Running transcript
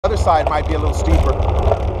other side might be a little steeper.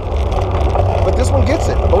 But this one gets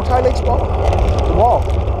it. Bowtie Lake's wall. The wall.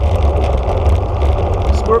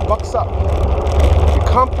 This is where it bucks up. You're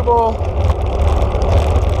comfortable.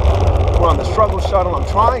 We're on the struggle shuttle. I'm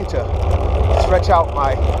trying to stretch out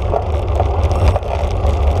my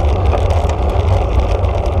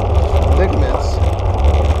ligaments.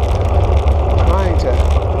 Trying to.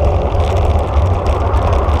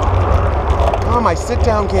 Oh, my sit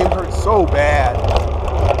down game hurts so bad.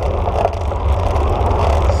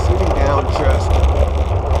 Sitting down just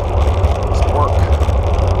work.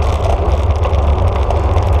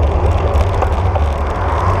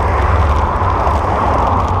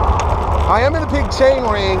 I am in the big chain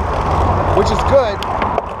ring, which is good.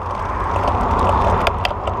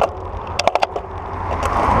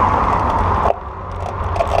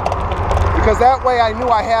 Because that way I knew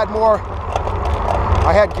I had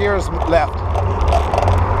gears left.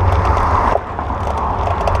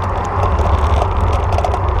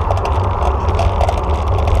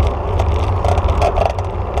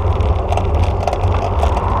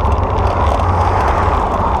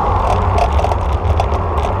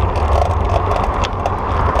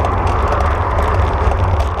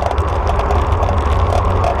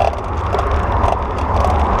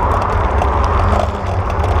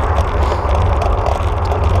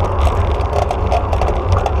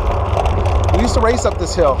 Race up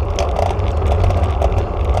this hill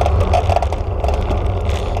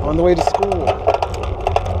on the way to school.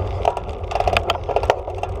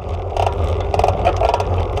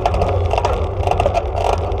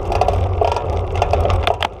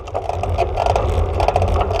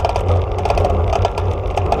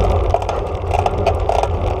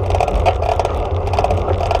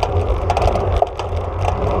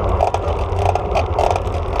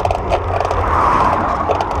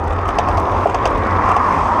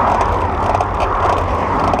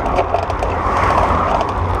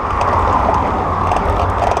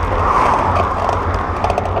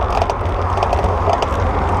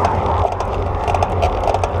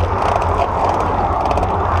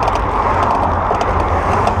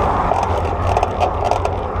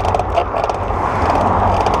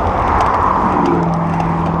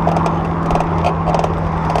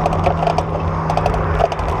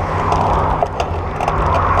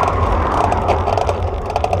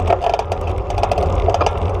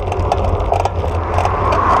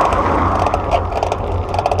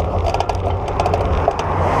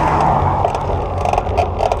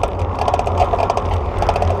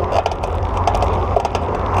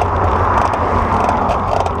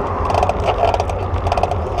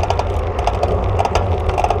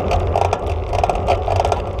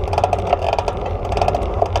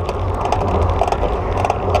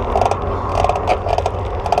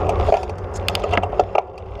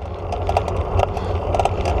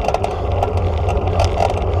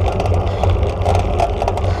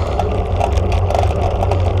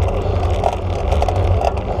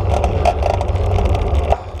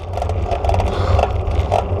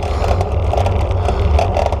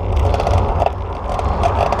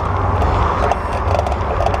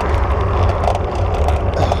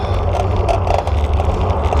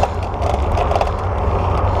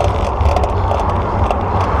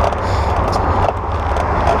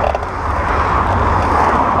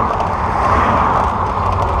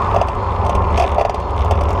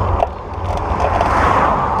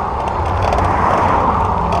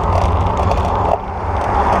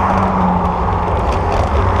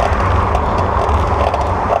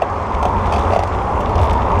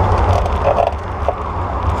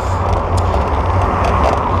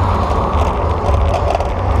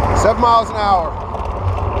 Miles an hour.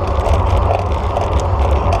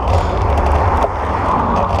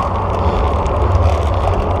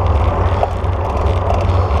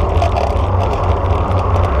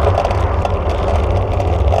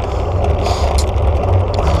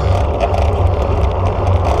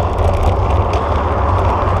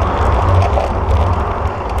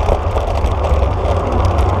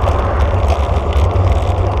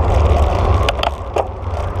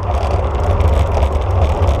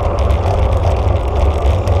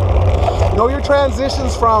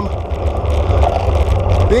 Transitions from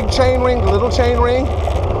big chain ring to little chain ring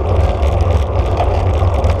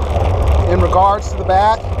in regards to the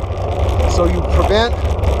back, so you prevent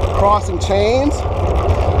crossing chains.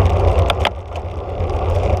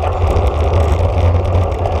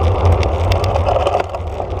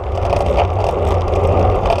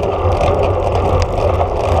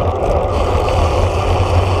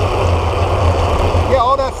 Yeah,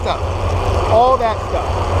 all that stuff. All that stuff.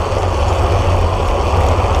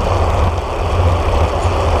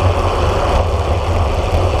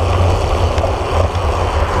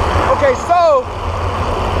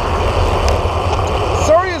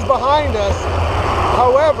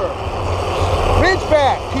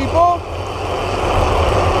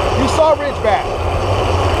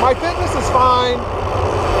 fine.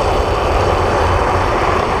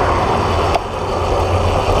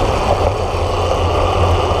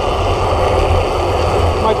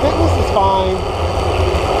 My fitness is fine.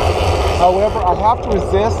 However, I have to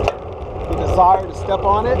resist the desire to step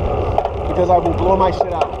on it because I will blow my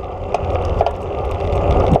shit out.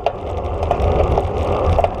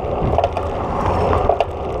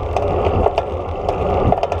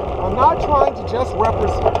 I'm not trying to just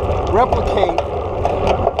replicate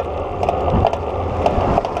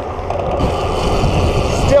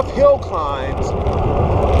stiff hill climbs.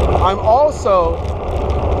 I'm also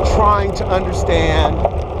trying to understand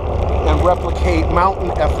and replicate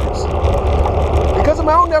mountain efforts. Because a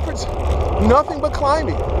mountain effort's nothing but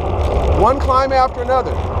climbing. One climb after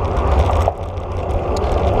another.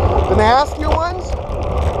 The nastier ones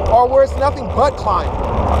are where it's nothing but climbing.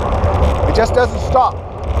 It just doesn't stop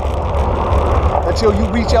until you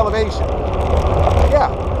reach elevation. Yeah.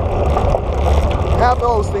 Have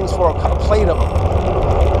those things for a plate of them.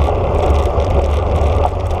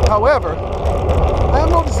 However, I have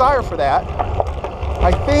no desire for that.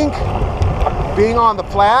 I think being on the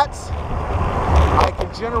flats, I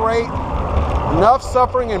can generate enough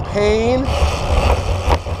suffering and pain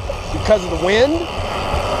because of the wind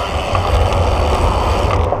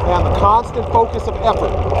and the constant focus of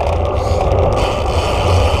effort.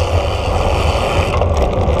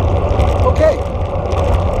 Okay.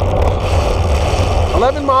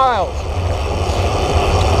 11 miles,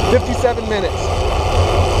 57 minutes.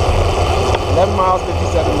 11 miles,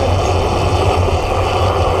 57 minutes.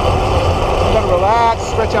 I'm gonna relax,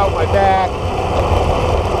 stretch out my back,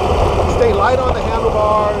 stay light on the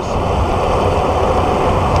handlebars,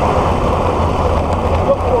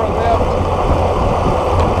 look for a lift.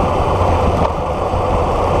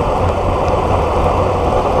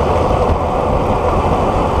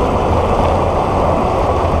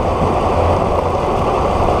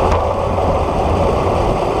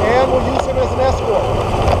 And we'll use him as an escort.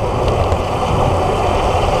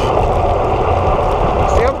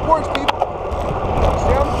 Stay on the porch, people.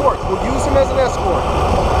 Stay on the porch. We'll use him as an escort.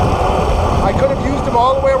 I could have used him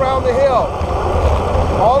all the way around the hill,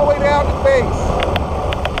 all the way down to the base.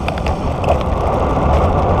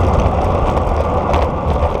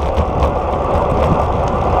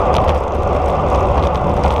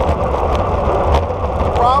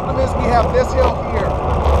 The problem is we have this hill here.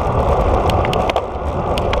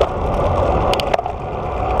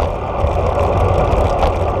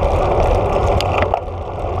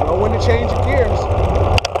 Know when to change your gears.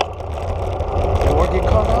 Or get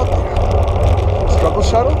caught out there. Struggle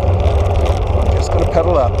shuttle, I'm just going to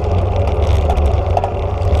pedal up.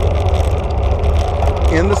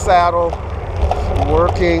 In the saddle,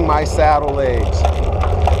 working my saddle legs,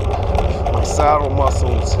 my saddle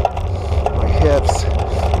muscles, my hips,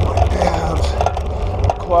 my abs,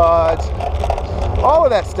 my quads, all of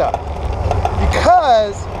that stuff.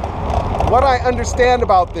 Because what I understand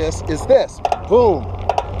about this is this. Boom.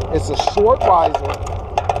 It's a short riser.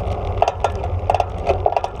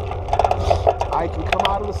 I can come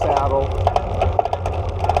out of the saddle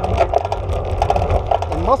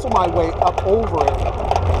and muscle my way up over it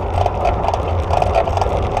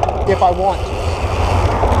if I want to.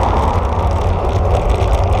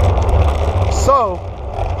 So,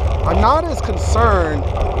 I'm not as concerned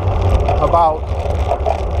about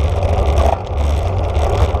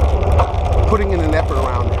putting in an effort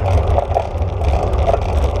around there.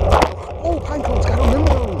 Oh, pine cones, gotta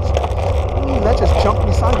remember those. Ooh, that just jumped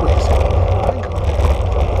me sideways.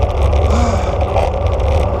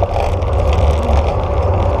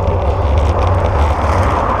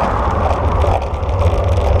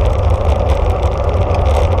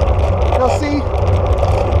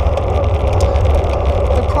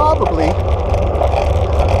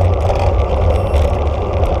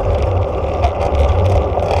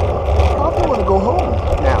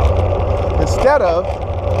 Instead of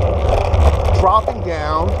dropping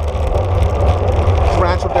down to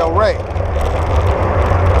Rancho Del Rey,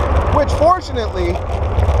 which fortunately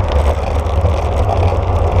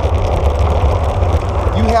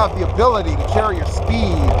you have the ability to carry your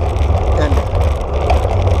speed and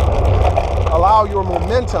allow your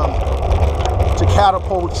momentum to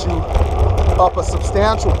catapult you up a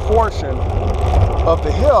substantial portion of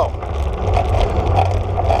the hill.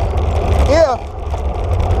 If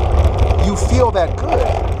you feel that good.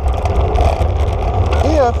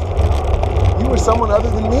 If you were someone other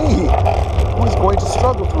than me who is going to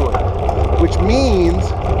struggle through it, which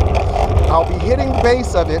means I'll be hitting the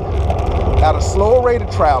base of it at a slower rate of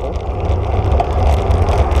travel,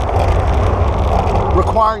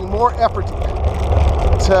 requiring more effort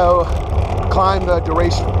to climb the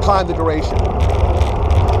duration.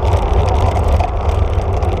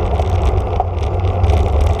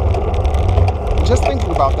 Just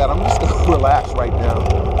thinking about that, I'm just gonna relax right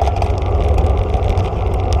now.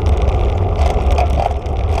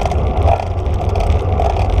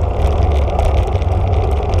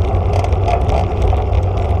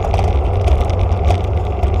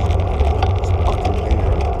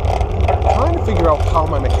 How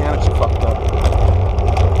my mechanics are fucked up.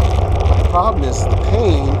 The problem is the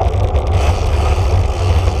pain.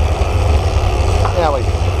 Yeah, wait.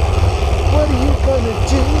 What are you gonna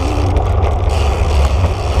do?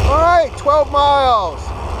 Alright, 12 miles.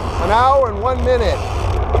 An hour and 1 minute.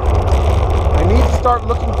 I need to start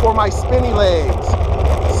looking for my spinny legs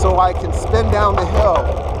so I can spin down the hill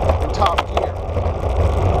in top gear.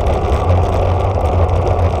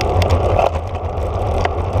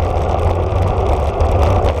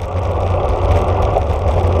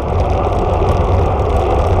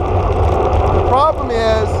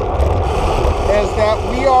 That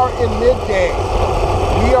we are in midday.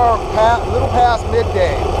 We are a little past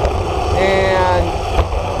midday, and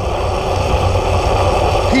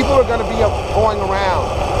people are going to be going around.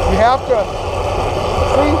 You have to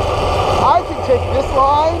see. I can take this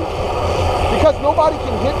line because nobody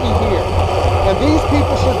can hit me here, and these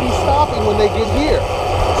people should be stopping when they get here.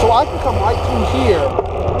 So I can come right through here,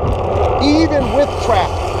 even with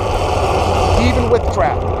traffic.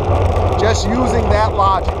 Just using that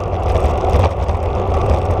logic.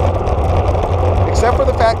 Except for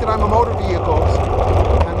the fact that I'm a motor vehicles,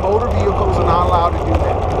 and motor vehicles are not allowed to do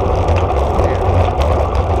that.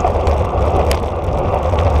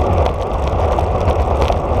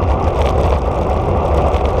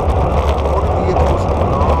 Motor vehicles are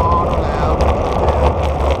not allowed to do that.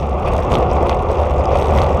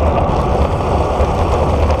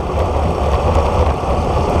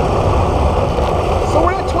 So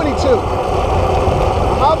we're at 22.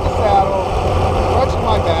 I'm out the saddle, stretching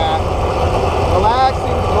my back. Relaxing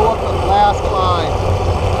to go up the last climb.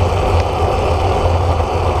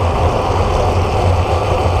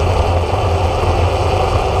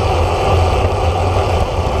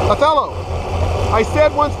 Othello, I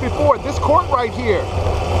said once before, this court right here,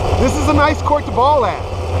 this is a nice court to ball at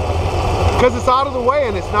because it's out of the way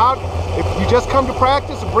and it's not, if you just come to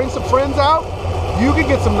practice and bring some friends out, you can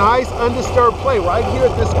get some nice undisturbed play right here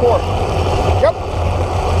at this court. Yep.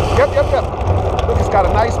 Look, it's got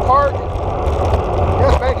a nice park.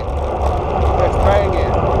 Yes, bang it. Let's bang it.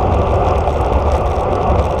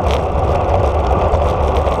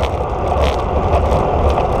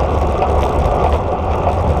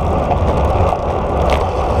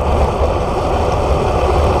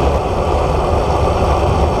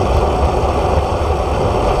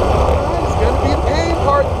 It's going to be the pain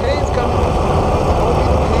part. The pain's coming. It's going to be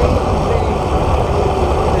the pain.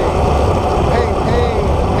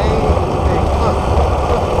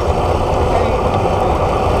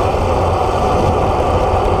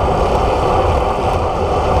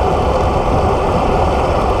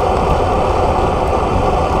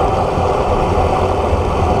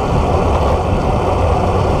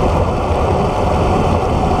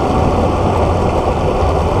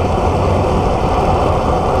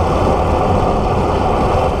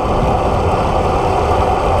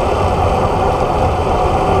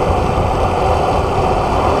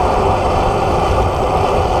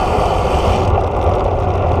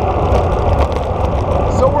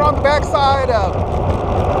 Backside of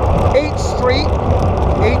 8th Street.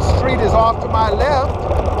 8th Street is off to my left.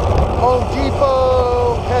 Home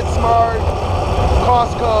Depot, PetSmart,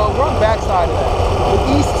 Costco. We're on the backside of that.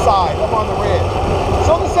 The east side, up on the ridge.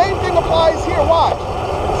 So the same thing applies here. Watch.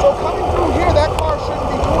 So coming through here, that car shouldn't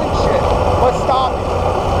be doing shit but stopping.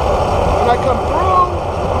 When I come through,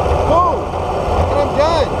 boom, and I'm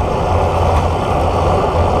done.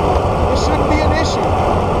 This shouldn't be an issue.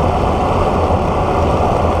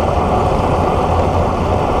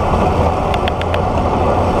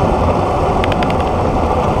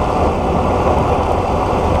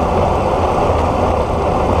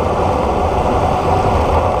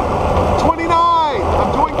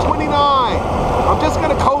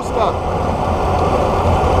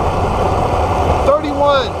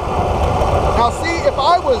 Now see, if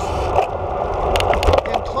I was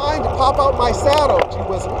inclined to pop out my saddle, gee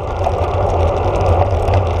whizzle.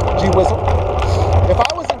 If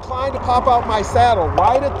I was inclined to pop out my saddle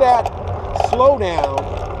right at that slowdown,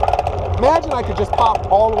 imagine I could just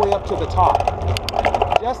pop all the way up to the top,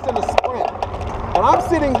 just in a sprint. And I'm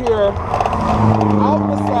sitting here out of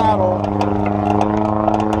the saddle,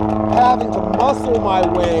 having to muscle my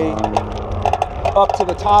way up to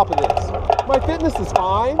the top of this. My fitness is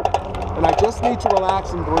fine, and and I just need to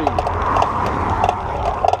relax and breathe.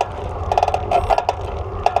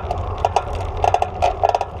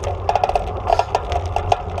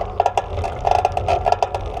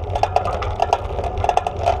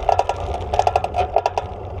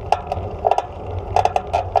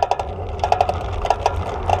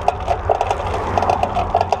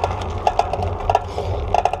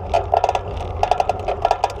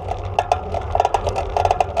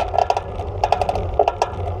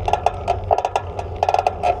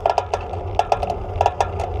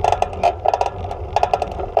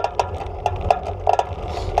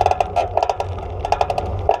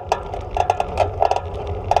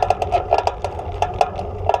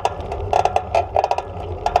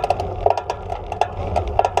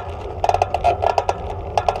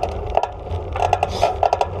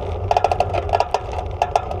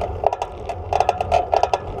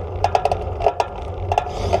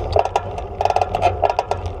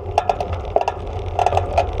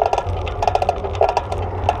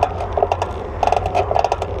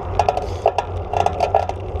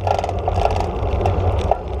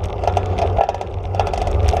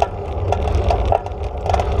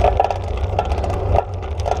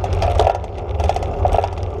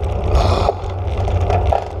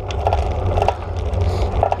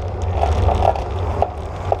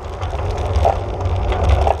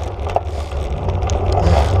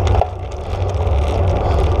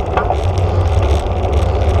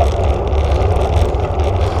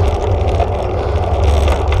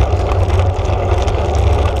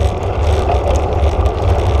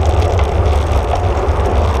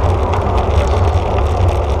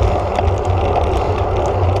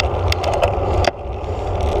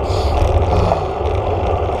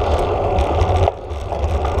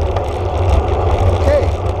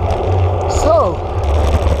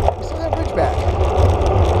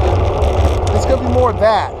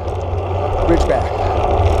 That ridgeback.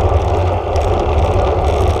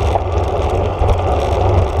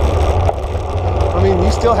 I mean,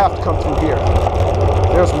 you still have to come through here.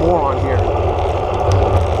 There's more on here.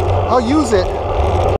 I'll use it